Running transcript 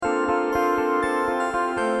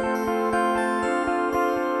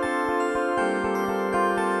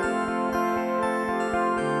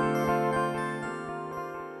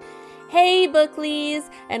Booklies,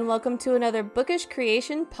 and welcome to another Bookish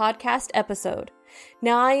Creation podcast episode.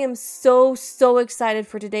 Now, I am so excited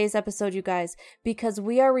for today's episode, you guys, because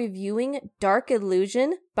we are reviewing Dark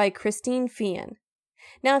Illusion by Christine Feehan.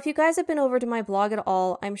 Now, if you guys have been over to my blog at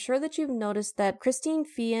all, I'm sure that you've noticed that Christine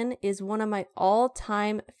Feehan is one of my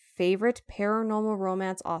all-time favorite paranormal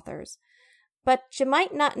romance authors. But you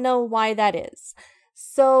might not know why that is.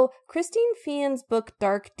 So, Christine Feehan's book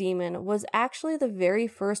Dark Demon was actually the very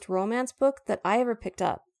first romance book that I ever picked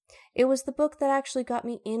up. It was the book that actually got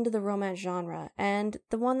me into the romance genre, and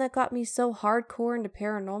the one that got me so hardcore into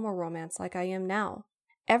paranormal romance like I am now.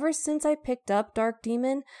 Ever since I picked up Dark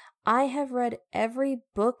Demon, I have read every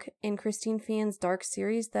book in Christine Feehan's Dark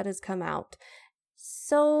series that has come out.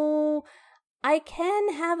 So, I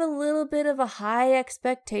can have a little bit of a high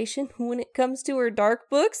expectation when it comes to her dark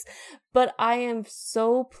books, but I am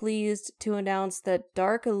so pleased to announce that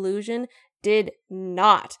Dark Illusion did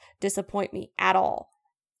not disappoint me at all.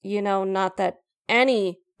 You know, not that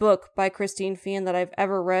any book by Christine Feehan that I've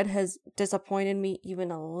ever read has disappointed me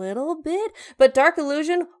even a little bit, but Dark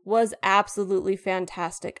Illusion was absolutely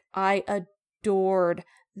fantastic. I adored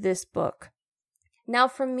this book. Now,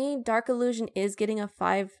 for me, Dark Illusion is getting a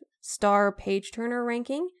 5-star page-turner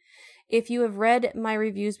ranking. If you have read my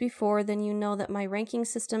reviews before, then you know that my ranking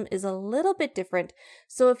system is a little bit different.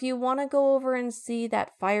 So if you want to go over and see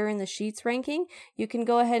that Fire in the Sheets ranking, you can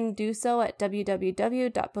go ahead and do so at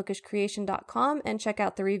www.bookishcreation.com and check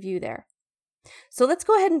out the review there. So let's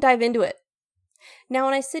go ahead and dive into it. Now,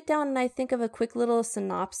 when I sit down and I think of a quick little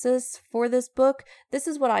synopsis for this book, this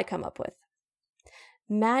is what I come up with.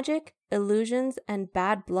 Magic, illusions, and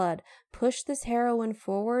bad blood push this heroine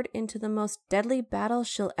forward into the most deadly battle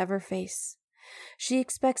she'll ever face. She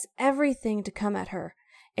expects everything to come at her,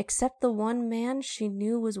 except the one man she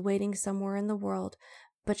knew was waiting somewhere in the world,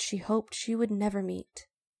 but she hoped she would never meet.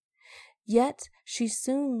 Yet, she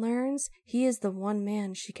soon learns he is the one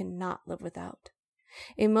man she cannot live without.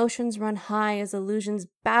 Emotions run high as illusions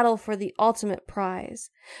battle for the ultimate prize.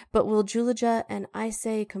 But will Julija and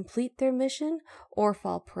Aisei complete their mission or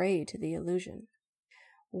fall prey to the illusion?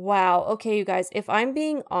 Wow, okay, you guys, if I'm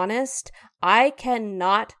being honest, I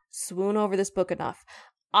cannot swoon over this book enough.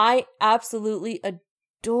 I absolutely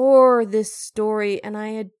adore this story, and I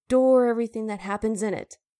adore everything that happens in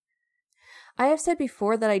it. I have said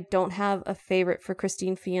before that I don't have a favorite for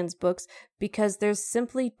Christine Feehan's books because there's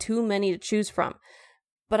simply too many to choose from.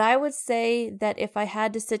 But I would say that if I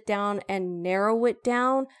had to sit down and narrow it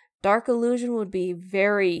down, Dark Illusion would be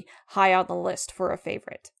very high on the list for a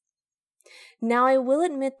favorite. Now, I will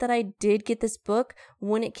admit that I did get this book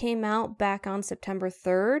when it came out back on September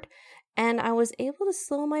 3rd, and I was able to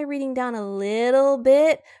slow my reading down a little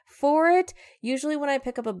bit for it. Usually when I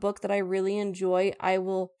pick up a book that I really enjoy, I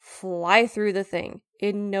will fly through the thing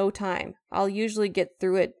in no time. I'll usually get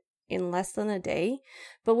through it in less than a day,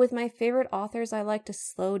 but with my favorite authors, I like to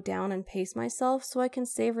slow down and pace myself so I can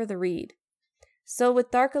savor the read. So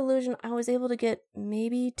with Dark Illusion, I was able to get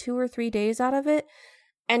maybe 2 or 3 days out of it,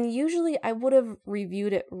 and usually I would have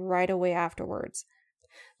reviewed it right away afterwards.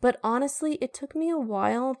 But honestly, it took me a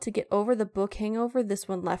while to get over the book hangover this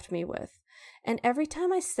one left me with. And every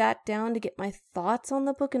time I sat down to get my thoughts on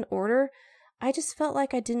the book in order, I just felt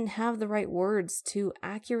like I didn't have the right words to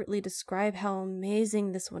accurately describe how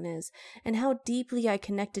amazing this one is and how deeply I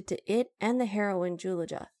connected to it and the heroine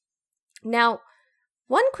Julija. Now,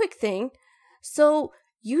 one quick thing. So,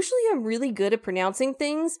 usually I'm really good at pronouncing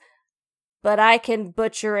things, but I can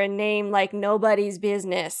butcher a name like nobody's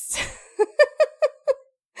business.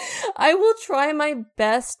 I will try my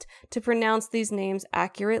best to pronounce these names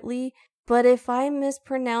accurately, but if I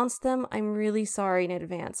mispronounce them, I'm really sorry in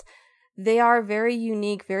advance. They are very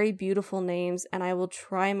unique, very beautiful names, and I will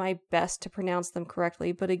try my best to pronounce them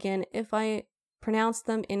correctly. But again, if I pronounce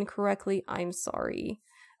them incorrectly, I'm sorry.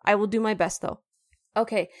 I will do my best though.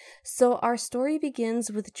 Okay, so our story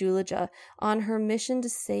begins with Julija on her mission to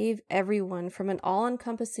save everyone from an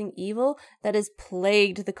all-encompassing evil that has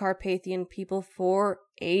plagued the Carpathian people for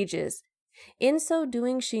ages. In so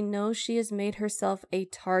doing, she knows she has made herself a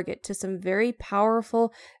target to some very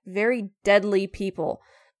powerful, very deadly people.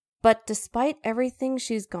 But despite everything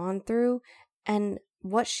she's gone through and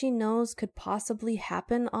what she knows could possibly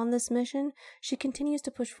happen on this mission, she continues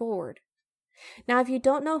to push forward. Now, if you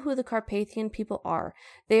don't know who the Carpathian people are,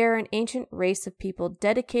 they are an ancient race of people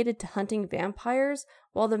dedicated to hunting vampires,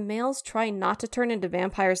 while the males try not to turn into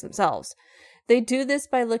vampires themselves. They do this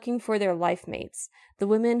by looking for their life mates, the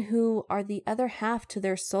women who are the other half to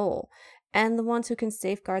their soul, and the ones who can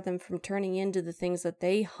safeguard them from turning into the things that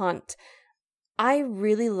they hunt. I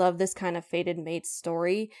really love this kind of fated mate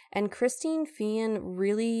story, and Christine Feehan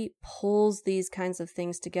really pulls these kinds of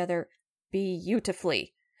things together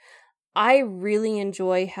beautifully. I really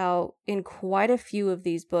enjoy how in quite a few of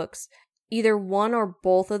these books, either one or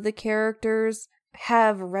both of the characters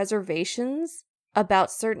have reservations about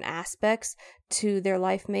certain aspects to their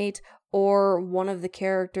life mate, or one of the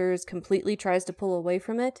characters completely tries to pull away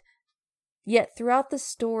from it. Yet throughout the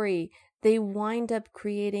story, they wind up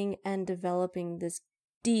creating and developing this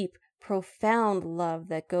deep, profound love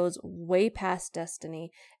that goes way past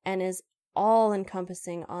destiny and is all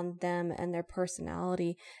encompassing on them and their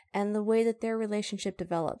personality and the way that their relationship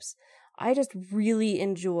develops. I just really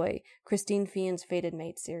enjoy Christine Feehan's Fated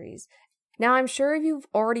Mate series. Now, I'm sure you've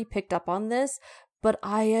already picked up on this, but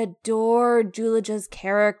I adore Juleja's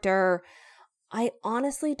character. I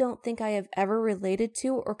honestly don't think I have ever related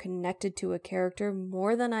to or connected to a character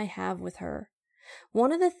more than I have with her.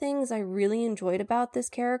 One of the things I really enjoyed about this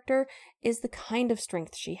character is the kind of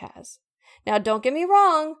strength she has. Now, don't get me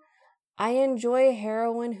wrong. I enjoy a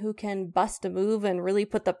heroine who can bust a move and really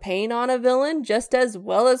put the pain on a villain just as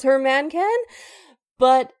well as her man can.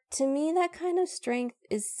 But to me, that kind of strength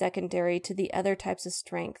is secondary to the other types of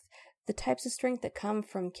strength, the types of strength that come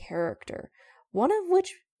from character, one of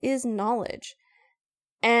which is knowledge.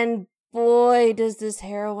 And boy, does this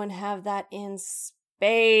heroine have that in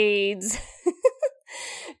spades.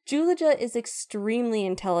 Juleja is extremely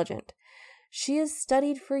intelligent. She has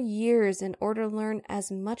studied for years in order to learn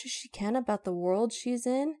as much as she can about the world she's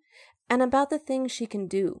in and about the things she can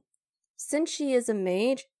do. Since she is a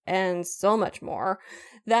mage, and so much more,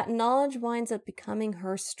 that knowledge winds up becoming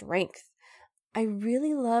her strength. I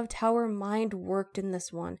really loved how her mind worked in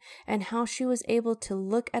this one and how she was able to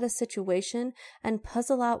look at a situation and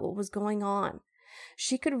puzzle out what was going on.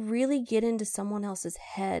 She could really get into someone else's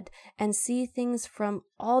head and see things from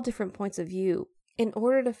all different points of view in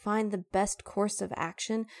order to find the best course of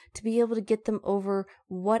action to be able to get them over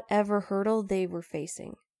whatever hurdle they were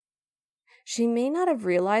facing. She may not have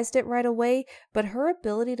realized it right away, but her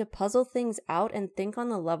ability to puzzle things out and think on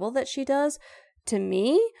the level that she does, to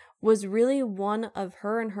me, was really one of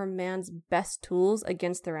her and her man's best tools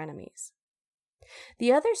against their enemies.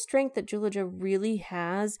 The other strength that Juleja really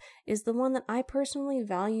has is the one that I personally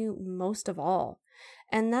value most of all,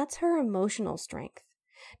 and that's her emotional strength.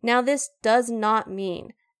 Now, this does not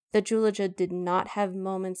mean that Juleja did not have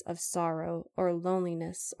moments of sorrow or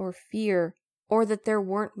loneliness or fear, or that there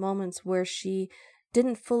weren't moments where she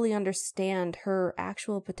didn't fully understand her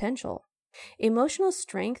actual potential. Emotional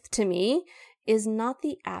strength, to me, is not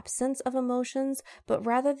the absence of emotions, but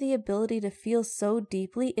rather the ability to feel so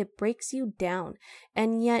deeply it breaks you down,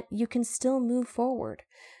 and yet you can still move forward.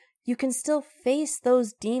 You can still face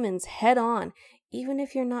those demons head on, even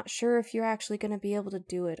if you're not sure if you're actually going to be able to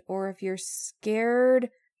do it, or if you're scared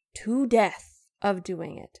to death of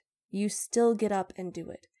doing it. You still get up and do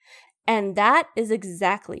it. And that is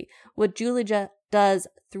exactly what Juleja does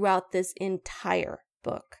throughout this entire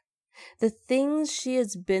book. The things she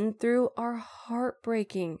has been through are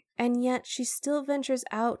heartbreaking, and yet she still ventures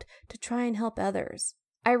out to try and help others.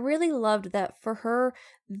 I really loved that for her,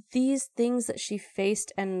 these things that she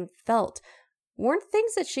faced and felt weren't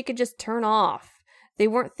things that she could just turn off. They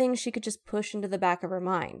weren't things she could just push into the back of her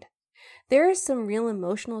mind. There is some real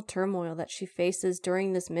emotional turmoil that she faces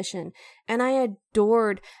during this mission, and I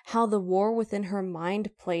adored how the war within her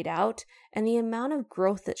mind played out and the amount of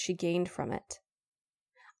growth that she gained from it.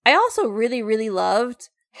 I also really, really loved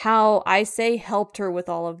how Aisei helped her with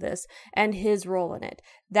all of this and his role in it.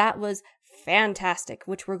 That was fantastic,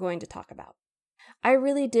 which we're going to talk about. I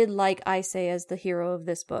really did like Aisei as the hero of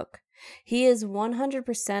this book. He is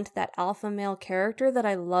 100% that alpha male character that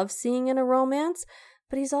I love seeing in a romance,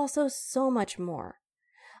 but he's also so much more.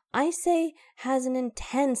 Aisei has an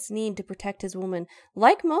intense need to protect his woman,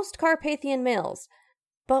 like most Carpathian males,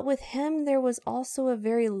 but with him there was also a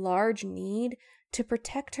very large need to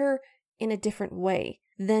protect her in a different way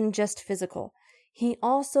than just physical. He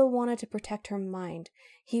also wanted to protect her mind.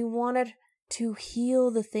 He wanted to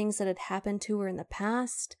heal the things that had happened to her in the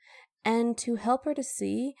past and to help her to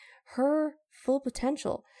see her full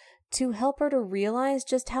potential, to help her to realize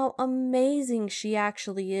just how amazing she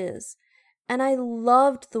actually is. And I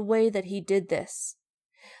loved the way that he did this.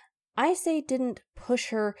 Aisei didn't push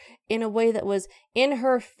her in a way that was in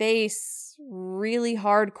her face, really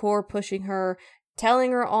hardcore pushing her,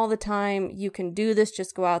 telling her all the time, you can do this,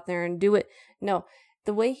 just go out there and do it. No,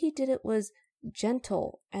 the way he did it was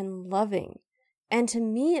gentle and loving. And to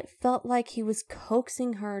me, it felt like he was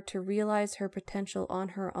coaxing her to realize her potential on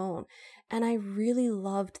her own. And I really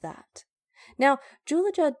loved that. Now,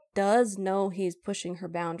 Juleja does know he's pushing her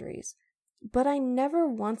boundaries. but I never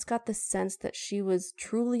once got the sense that she was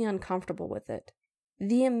truly uncomfortable with it.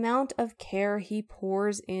 The amount of care he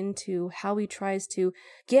pours into how he tries to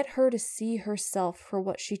get her to see herself for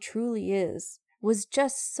what she truly is was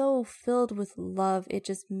just so filled with love, it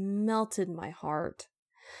just melted my heart.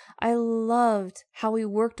 I loved how he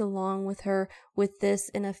worked along with her with this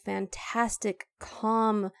in a fantastic,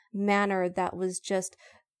 calm manner that was just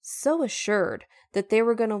so assured that they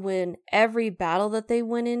were going to win every battle that they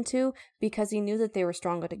went into because he knew that they were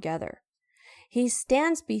stronger together. He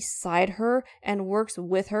stands beside her and works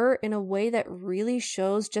with her in a way that really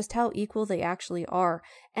shows just how equal they actually are.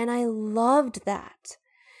 And I loved that.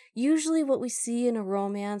 Usually what we see in a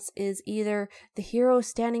romance is either the hero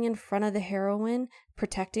standing in front of the heroine,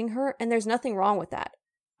 protecting her, and there's nothing wrong with that.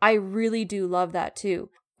 I really do love that too.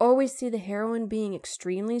 Or we see the heroine being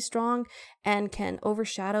extremely strong and can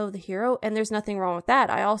overshadow the hero, and there's nothing wrong with that.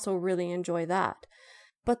 I also really enjoy that.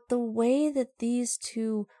 But the way that these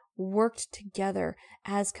two worked together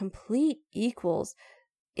as complete equals,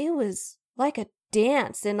 it was like a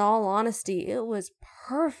dance, in all honesty. It was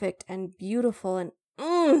perfect and beautiful, and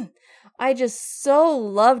I just so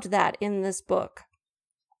loved that in this book.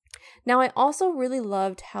 Now, I also really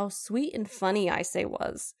loved how sweet and funny Aisei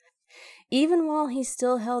was. Even while he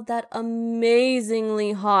still held that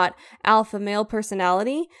amazingly hot alpha male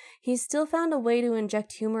personality, he still found a way to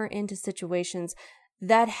inject humor into situations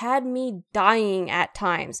that had me dying at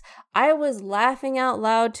times. I was laughing out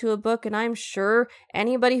loud to a book, and I'm sure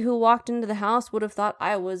anybody who walked into the house would have thought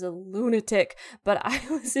I was a lunatic, but I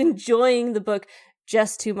was enjoying the book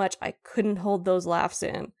just too much. I couldn't hold those laughs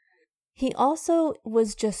in. He also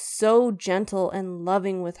was just so gentle and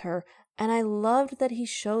loving with her, and I loved that he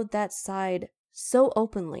showed that side so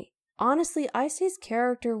openly. Honestly, Aisei's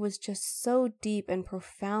character was just so deep and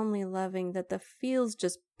profoundly loving that the feels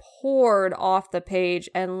just poured off the page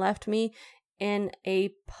and left me in a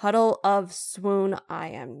puddle of swoon. I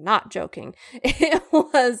am not joking. It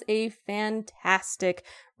was a fantastic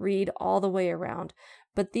read all the way around.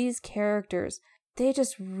 But these characters, they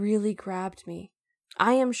just really grabbed me.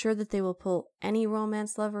 I am sure that they will pull any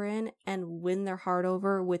romance lover in and win their heart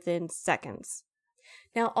over within seconds.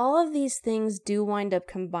 Now, all of these things do wind up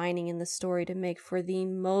combining in the story to make for the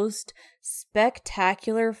most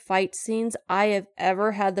spectacular fight scenes I have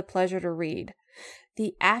ever had the pleasure to read.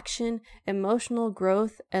 The action, emotional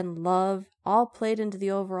growth, and love all played into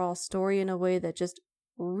the overall story in a way that just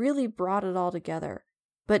really brought it all together.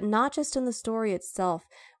 But not just in the story itself,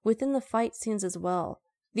 within the fight scenes as well.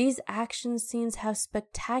 These action scenes have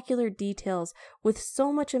spectacular details with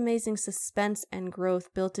so much amazing suspense and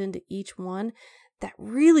growth built into each one that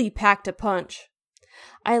really packed a punch.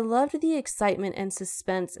 I loved the excitement and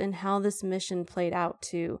suspense in how this mission played out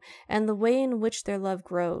too, and the way in which their love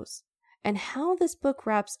grows. And how this book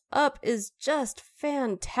wraps up is just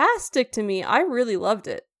fantastic to me. I really loved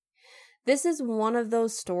it. This is one of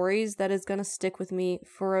those stories that is going to stick with me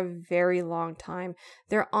for a very long time.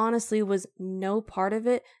 There honestly was no part of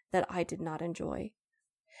it that I did not enjoy.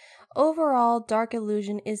 Overall, Dark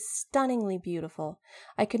Illusion is stunningly beautiful.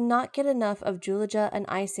 I could not get enough of Julija and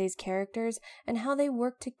Aisei's characters and how they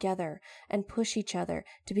work together and push each other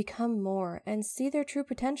to become more and see their true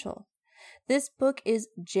potential. This book is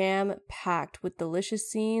jam-packed with delicious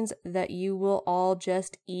scenes that you will all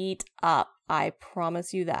just eat up. I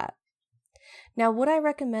promise you that. Now, would I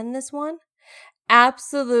recommend this one?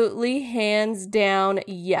 Absolutely, hands down,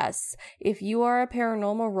 yes. If you are a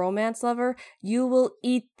paranormal romance lover, you will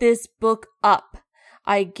eat this book up.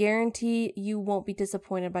 I guarantee you won't be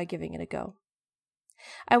disappointed by giving it a go.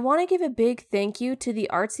 I want to give a big thank you to the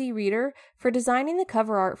Artsy Reader for designing the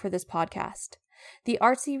cover art for this podcast. The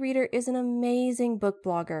Artsy Reader is an amazing book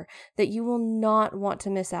blogger that you will not want to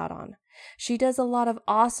miss out on. She does a lot of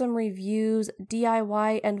awesome reviews,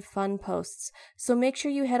 DIY, and fun posts, so make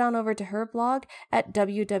sure you head on over to her blog at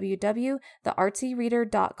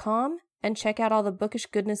www.theartsyreader.com and check out all the bookish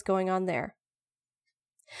goodness going on there.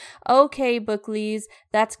 Okay, Booklies,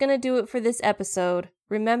 that's going to do it for this episode.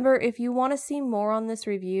 Remember, if you want to see more on this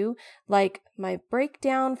review, like my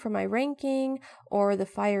breakdown for my ranking, or the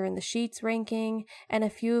Fire in the Sheets ranking, and a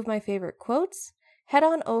few of my favorite quotes, head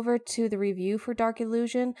on over to the review for Dark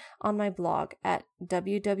Illusion on my blog at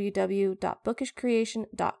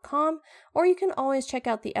www.bookishcreation.com, or you can always check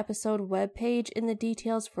out the episode webpage in the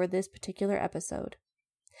details for this particular episode.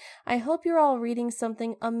 I hope you're all reading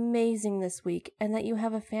something amazing this week and that you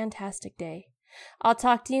have a fantastic day. I'll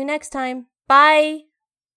talk to you next time. Bye!